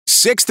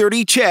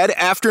6:30 CHED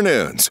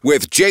Afternoons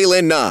with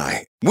Jaylen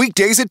Nye.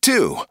 Weekdays at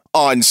 2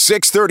 on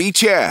 6:30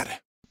 CHED.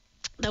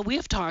 That we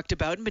have talked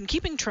about and been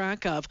keeping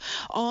track of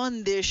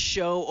on this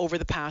show over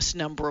the past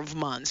number of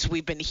months.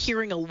 We've been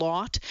hearing a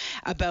lot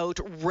about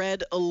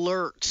red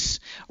alerts,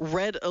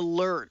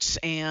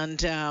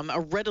 and a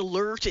red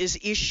alert is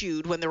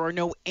issued when there are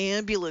no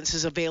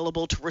ambulances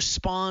available to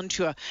respond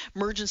to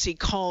emergency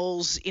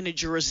calls in a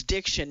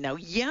jurisdiction. Now,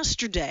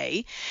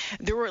 yesterday,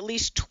 there were at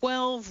least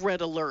 12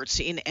 red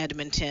alerts in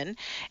Edmonton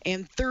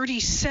and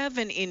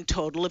 37 in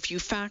total if you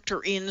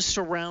factor in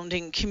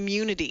surrounding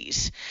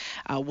communities.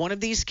 One of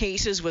these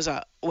cases was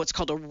what's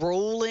called a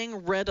rolling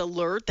red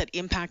alert that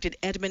impacted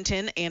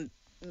Edmonton and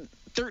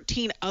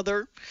 13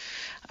 other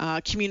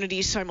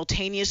communities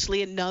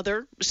simultaneously.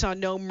 Another saw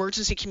no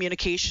emergency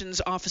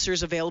communications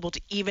officers available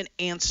to even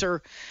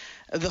answer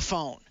the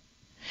phone.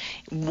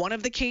 One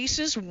of the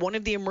cases, one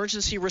of the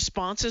emergency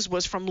responses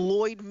was from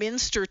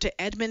Lloydminster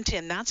to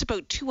Edmonton. That's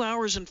about 2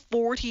 hours and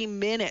 40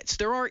 minutes.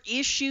 There are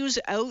issues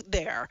out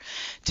there.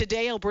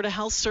 Today, Alberta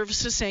Health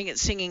Services saying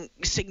it's seeing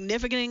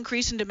significant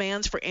increase in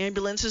demands for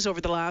ambulances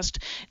over the last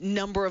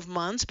number of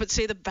months, but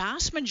say the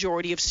vast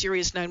majority of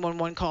serious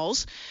 911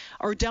 calls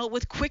are dealt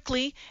with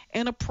quickly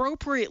and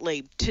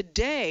appropriately.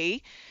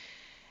 Today,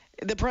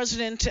 the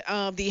president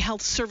of the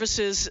Health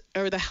Services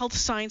or the Health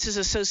Sciences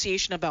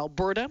Association of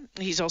Alberta,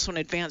 he's also an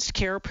advanced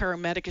care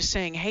paramedic, is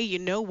saying, hey, you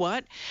know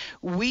what?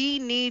 We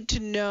need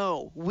to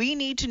know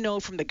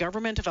from the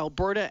government of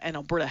Alberta and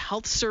Alberta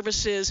Health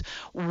Services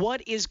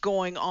what is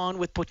going on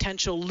with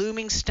potential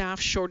looming staff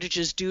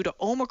shortages due to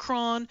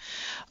Omicron.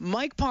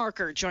 Mike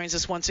Parker joins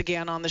us once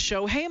again on the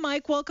show. Hey,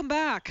 Mike, welcome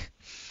back.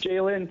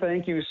 Jaylen,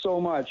 thank you so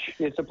much.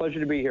 It's a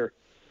pleasure to be here.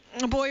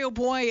 Boy, oh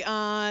boy.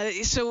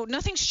 So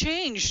nothing's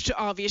changed,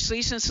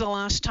 obviously, since the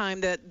last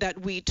time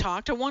that we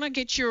talked. I want to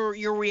get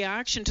your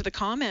reaction to the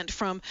comment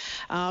from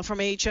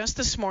AHS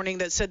this morning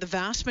that said the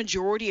vast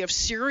majority,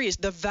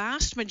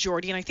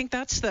 and I think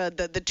that's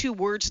the two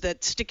words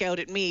that stick out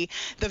at me,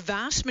 the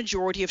vast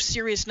majority of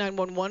serious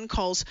 911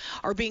 calls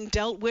are being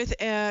dealt with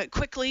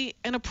quickly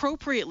and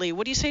appropriately.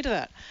 What do you say to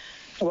that?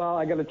 Well,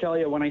 I got to tell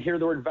you, when I hear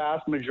the word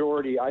vast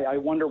majority, I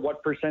wonder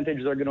what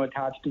percentage they're going to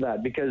attach to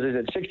that, because is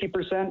it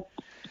 60%?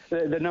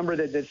 The number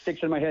that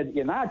sticks in my head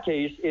in that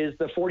case is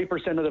the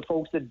 40% of the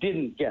folks that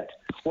didn't get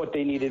what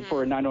they needed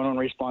for a 911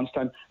 response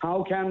time.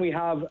 How can we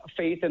have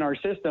faith in our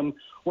system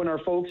when our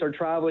folks are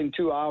traveling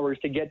 2 hours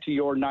to get to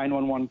your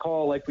 911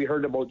 call, like we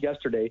heard about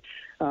yesterday?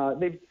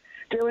 They've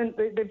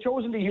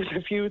chosen to use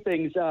a few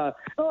things.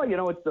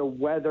 It's the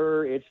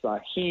weather, it's the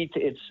heat,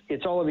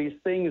 it's all of these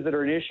things that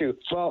are an issue.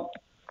 Well,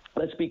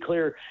 let's be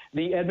clear,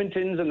 the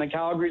Edmontons and the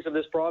Calgarys of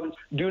this province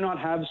do not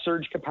have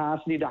surge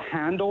capacity to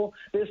handle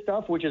this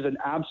stuff, which is an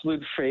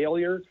absolute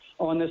failure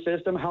on the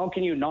system. How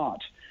can you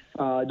not?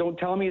 Don't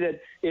tell me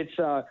that it's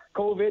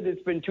COVID.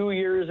 It's been 2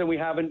 years and we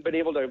haven't been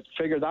able to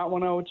figure that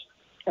one out.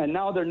 And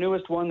now their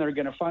newest one, they're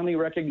going to finally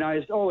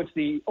recognize, it's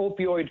the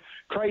opioid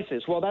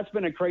crisis. Well, that's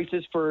been a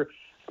crisis for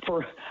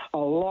a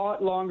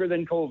lot longer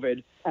than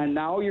COVID. And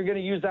now you're going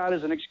to use that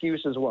as an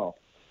excuse as well.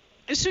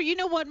 So you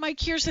know what, Mike?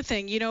 Here's the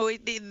thing.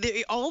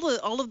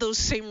 All of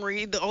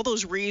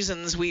those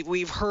reasons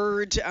we've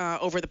heard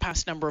over the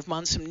past number of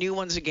months. Some new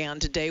ones again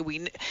today.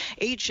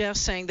 HF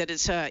saying that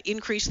it's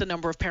increased the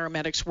number of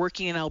paramedics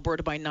working in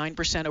Alberta by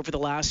 9% over the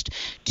last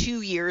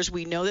 2 years.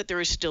 We know that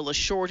there is still a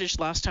shortage.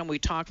 Last time we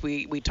talked,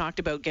 we talked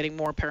about getting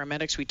more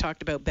paramedics. We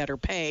talked about better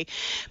pay.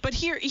 But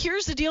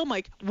here's the deal,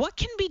 Mike. What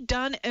can be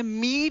done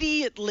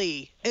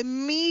immediately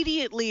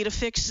to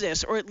fix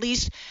this, or at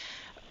least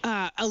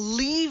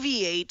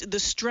alleviate the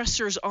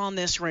stressors on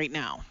this right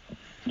now?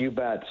 You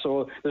bet.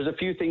 So there's a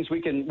few things we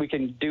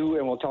can do,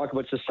 and we'll talk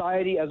about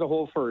society as a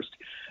whole first.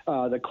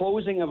 The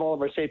closing of all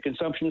of our safe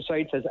consumption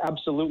sites has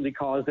absolutely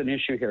caused an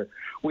issue here.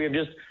 We have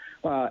just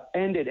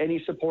ended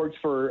any supports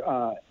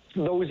for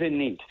those in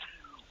need.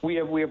 We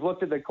have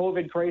looked at the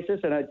COVID crisis,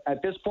 and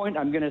at this point,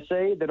 I'm going to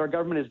say that our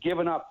government has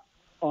given up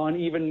on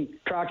even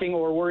tracking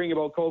or worrying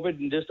about COVID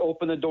and just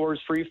open the doors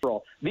free for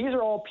all. These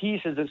are all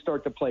pieces that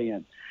start to play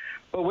in.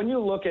 But when you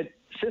look at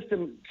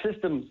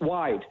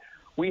system-wide,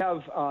 we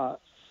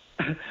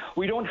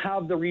don't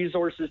have the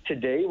resources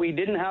today. We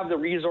didn't have the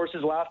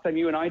resources last time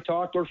you and I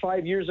talked, or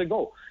 5 years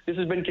ago. This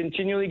has been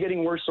continually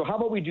getting worse. So how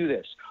about we do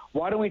this?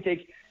 Why don't we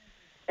take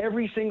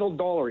every single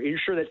dollar,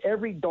 ensure that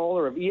every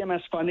dollar of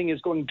EMS funding is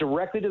going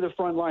directly to the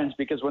front lines?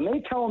 Because when they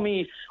tell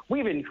me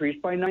we've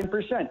increased by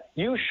 9%,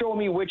 you show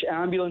me which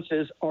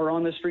ambulances are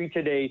on the street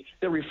today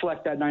that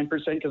reflect that 9%,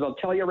 because I'll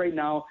tell you right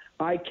now,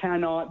 I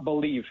cannot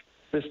believe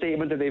the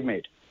statement that they've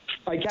made.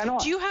 I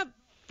cannot. Do you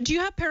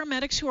have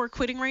paramedics who are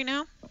quitting right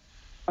now?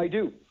 I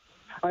do.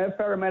 I have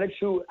paramedics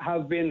who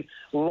have been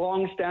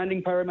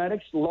long-standing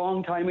paramedics,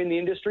 long time in the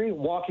industry,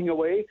 walking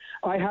away.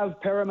 I have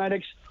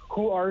paramedics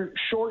who are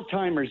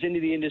short-timers into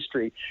the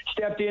industry,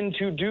 stepped in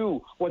to do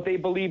what they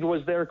believed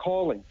was their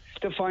calling,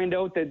 to find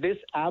out that this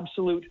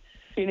absolute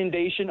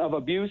inundation of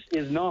abuse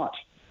is not.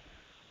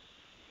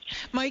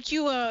 Mike,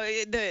 you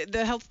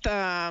the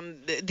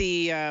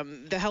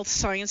Health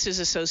Sciences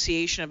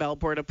Association of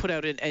Alberta put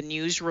out a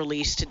news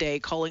release today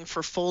calling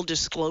for full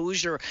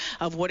disclosure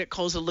of what it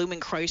calls a looming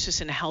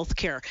crisis in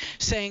healthcare,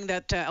 saying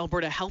that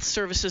Alberta Health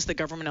Services, the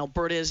government of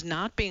Alberta, is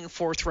not being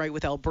forthright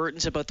with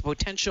Albertans about the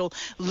potential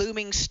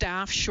looming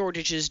staff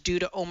shortages due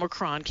to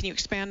Omicron. Can you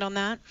expand on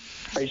that?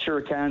 I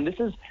sure can. This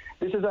is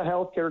a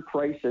healthcare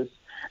crisis,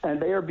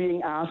 and they are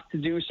being asked to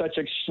do such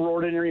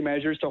extraordinary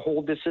measures to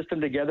hold this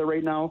system together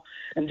right now.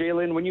 And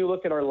Jalen, when you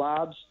look at our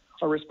labs,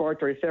 our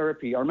respiratory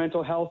therapy, our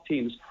mental health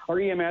teams, our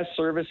EMS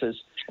services,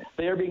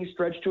 they are being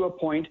stretched to a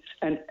point,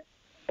 and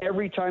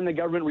every time the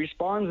government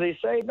responds, they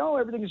say, no,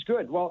 everything's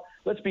good. Well,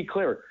 let's be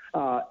clear.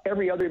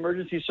 Every other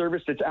emergency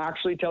service that's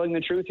actually telling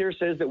the truth here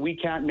says that we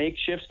can't make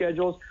shift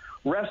schedules.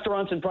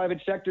 Restaurants and private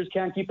sectors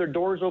can't keep their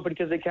doors open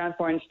because they can't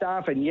find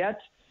staff, and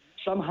yet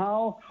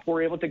somehow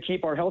we're able to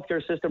keep our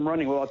healthcare system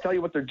running. Well, I'll tell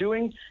you what they're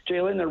doing,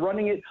 Jalen. They're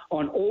running it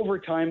on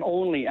overtime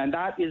only, and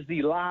that is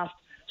the last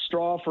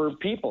straw for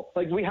people.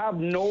 Like, we have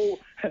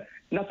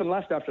nothing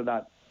left after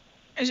that.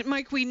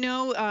 Mike, we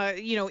know,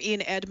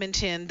 in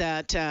Edmonton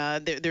that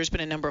there's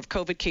been a number of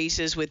COVID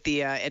cases with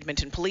the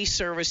Edmonton Police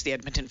Service, the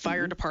Edmonton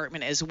Fire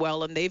Department as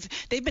well, and they've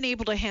been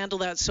able to handle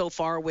that so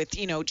far with,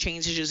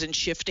 changes and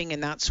shifting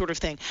and that sort of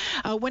thing.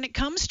 When it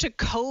comes to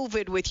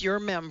COVID with your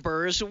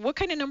members, what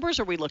kind of numbers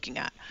are we looking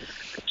at?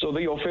 So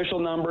the official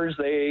numbers,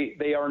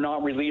 they are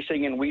not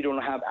releasing, and we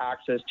don't have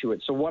access to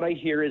it. So what I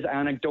hear is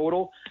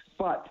anecdotal,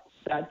 but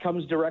that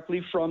comes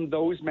directly from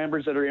those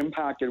members that are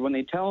impacted. When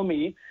they tell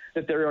me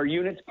that there are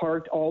units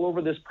parked all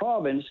over this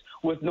province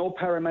with no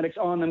paramedics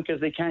on them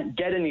because they can't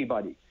get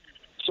anybody.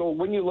 So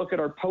when you look at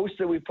our posts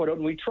that we put out,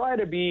 and we try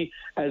to be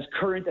as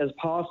current as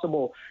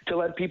possible to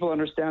let people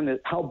understand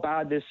that how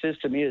bad this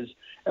system is.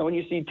 And when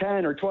you see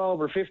 10 or 12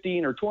 or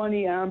 15 or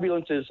 20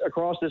 ambulances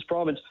across this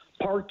province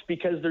parked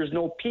because there's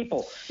no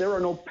people, there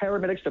are no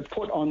paramedics to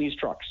put on these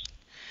trucks.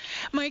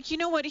 Mike, you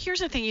know what? Here's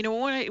the thing.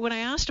 When I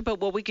asked about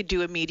what we could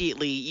do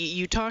immediately,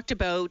 you talked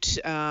about,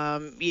 how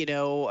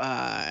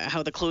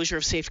the closure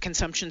of safe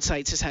consumption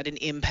sites has had an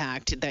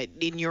impact. That,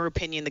 in your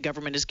opinion, the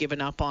government has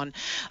given up on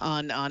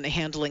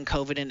handling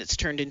COVID, and it's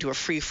turned into a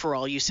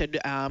free-for-all. You said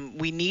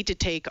we need to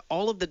take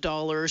all of the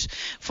dollars,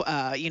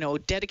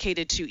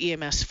 dedicated to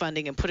EMS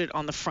funding and put it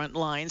on the front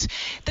lines.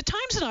 The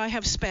times that I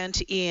have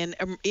spent in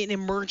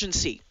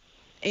emergency.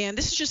 And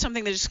this is just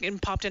something that just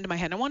popped into my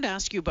head. I wanted to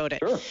ask you about it.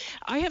 Sure.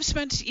 I have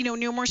spent,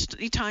 numerous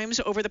times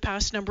over the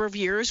past number of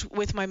years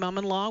with my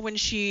mom-in-law when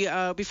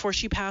before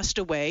she passed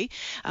away.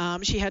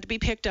 She had to be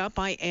picked up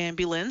by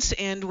ambulance,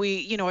 and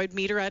I'd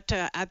meet her at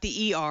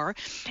the ER.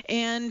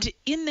 And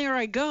in there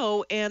I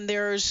go, and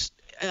there's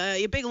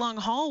a big long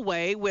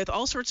hallway with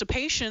all sorts of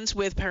patients,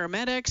 with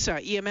paramedics,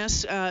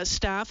 EMS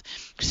staff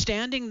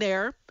standing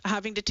there,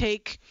 having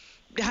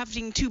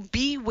to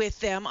be with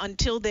them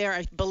until they're,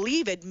 I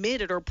believe,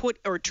 admitted or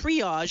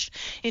triaged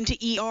into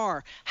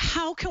ER.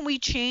 How can we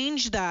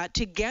change that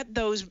to get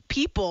those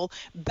people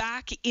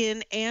back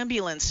in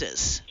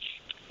ambulances?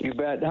 You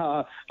bet.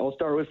 I'll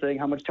start with saying,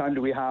 how much time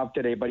do we have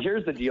today? But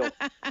here's the deal.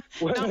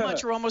 Not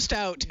much. We're almost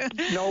out.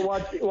 No,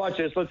 watch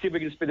this. Let's see if we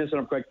can spin this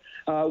one up quick.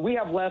 We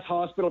have less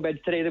hospital beds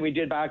today than we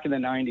did back in the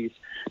 90s.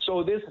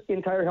 So this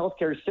entire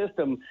healthcare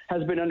system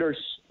has been under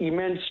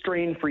immense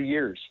strain for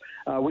years.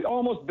 We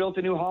almost built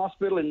a new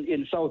hospital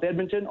in South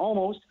Edmonton,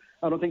 almost.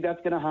 I don't think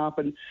that's going to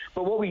happen.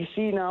 But what we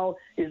see now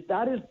is,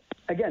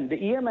 again,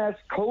 the EMS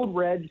code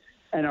red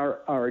and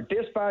our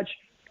dispatch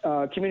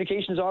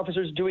communications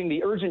officers doing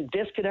the urgent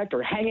disconnect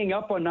or hanging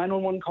up on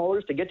 911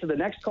 callers to get to the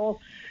next call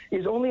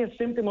is only a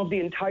symptom of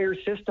the entire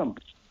system.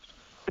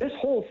 This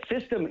whole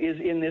system is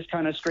in this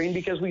kind of strain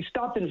because we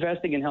stopped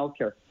investing in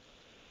healthcare.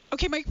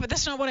 Okay, Mike, but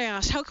that's not what I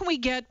asked. How can we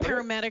get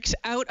paramedics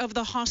out of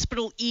the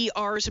hospital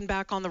ERs and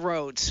back on the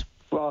roads?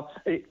 Well,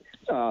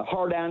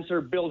 hard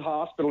answer, build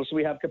hospitals so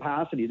we have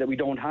capacity that we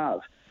don't have.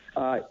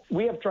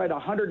 We have tried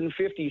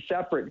 150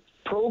 separate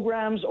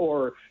programs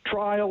or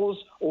trials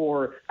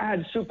or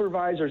add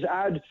supervisors,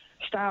 add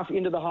staff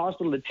into the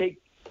hospital to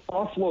take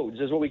offloads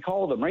is what we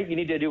call them, right? You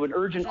need to do an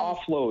urgent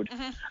offload.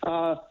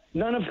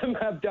 None of them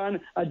have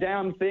done a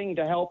damn thing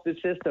to help the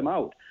system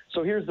out.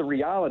 So here's the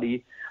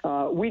reality.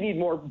 We need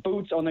more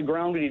boots on the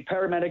ground. We need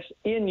paramedics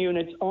in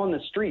units on the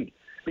street,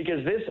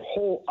 because this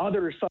whole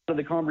other side of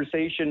the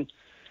conversation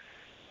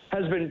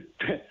has been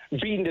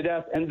beaten to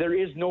death, and there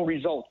is no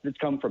result that's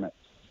come from it.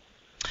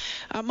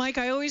 Mike,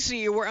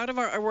 we're out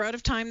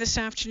of time this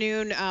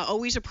afternoon.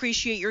 Always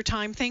appreciate your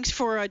time. Thanks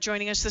for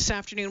joining us this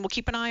afternoon. We'll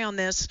keep an eye on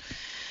this.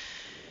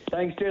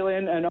 Thanks,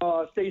 Jalen, and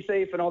stay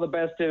safe, and all the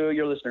best to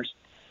your listeners.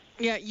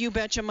 Yeah, you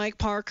betcha. Mike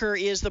Parker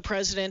is the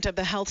president of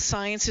the Health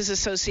Sciences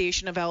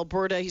Association of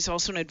Alberta. He's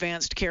also an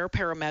advanced care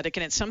paramedic,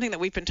 and it's something that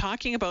we've been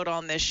talking about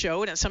on this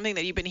show, and it's something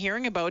that you've been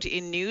hearing about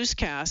in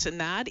newscasts,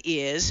 and that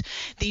is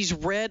these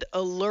red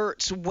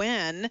alerts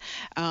when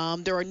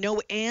there are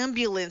no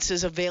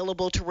ambulances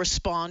available to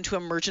respond to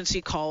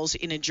emergency calls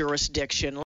in a jurisdiction.